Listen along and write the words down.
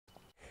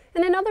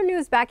And in other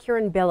news back here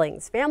in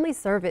Billings, Family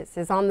Service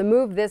is on the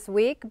move this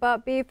week,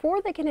 but before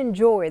they can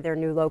enjoy their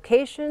new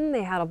location,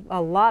 they had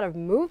a lot of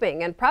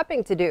moving and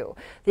prepping to do.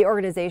 The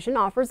organization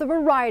offers a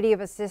variety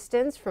of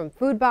assistance from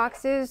food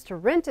boxes to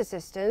rent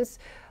assistance,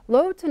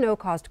 low to no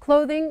cost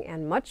clothing,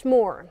 and much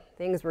more.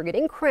 Things were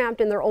getting cramped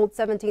in their old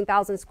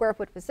 17,000 square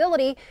foot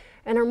facility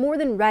and are more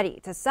than ready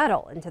to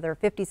settle into their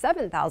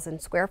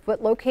 57,000 square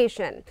foot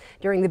location.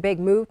 During the big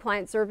move,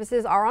 client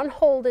services are on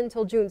hold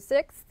until June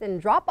 6th, and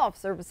drop-off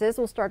services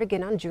will start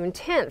again on June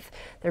 10th.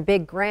 Their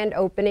big grand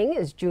opening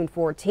is June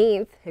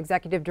 14th.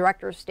 Executive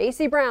Director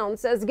Stacy Brown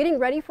says getting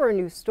ready for a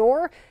new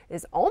store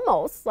is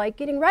almost like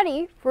getting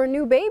ready for a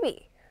new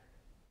baby.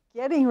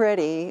 Getting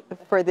ready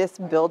for this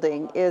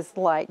building is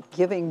like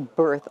giving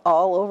birth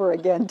all over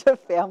again to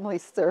Family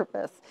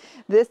Service.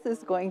 This is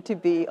going to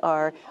be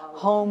our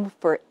home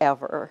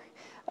forever.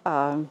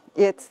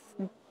 It's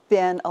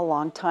been a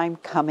long time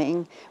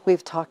coming.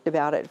 We've talked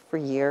about it for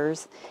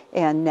years,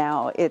 and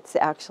now it's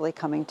actually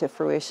coming to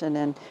fruition,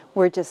 and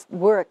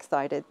we're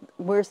excited.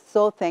 We're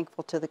so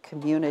thankful to the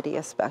community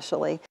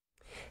especially.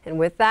 And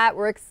with that,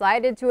 we're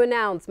excited to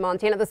announce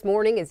Montana This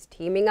Morning is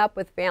teaming up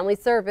with Family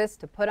Service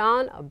to put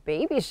on a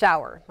baby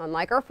shower.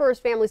 Unlike our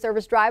first Family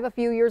Service drive a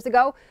few years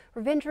ago,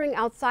 we're venturing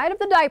outside of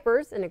the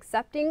diapers and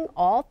accepting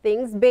all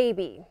things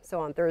baby.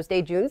 So on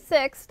Thursday, June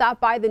 6th, stop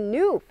by the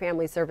new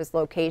Family Service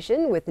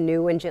location with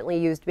new and gently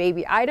used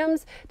baby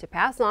items to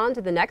pass on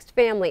to the next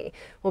family.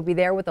 We'll be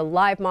there with a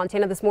live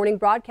Montana This Morning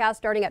broadcast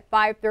starting at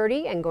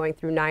 5:30 and going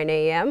through 9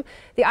 a.m.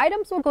 The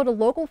items will go to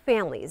local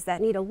families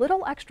that need a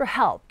little extra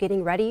help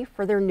getting ready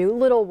for their new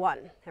little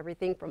one.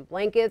 Everything from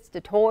blankets to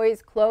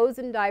toys, clothes,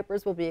 and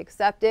diapers will be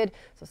accepted.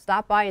 So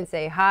stop by and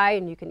say hi,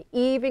 and you can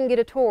even get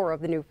a tour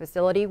of the new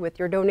facility with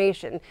your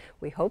donation.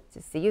 We hope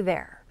to see you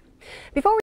there. Before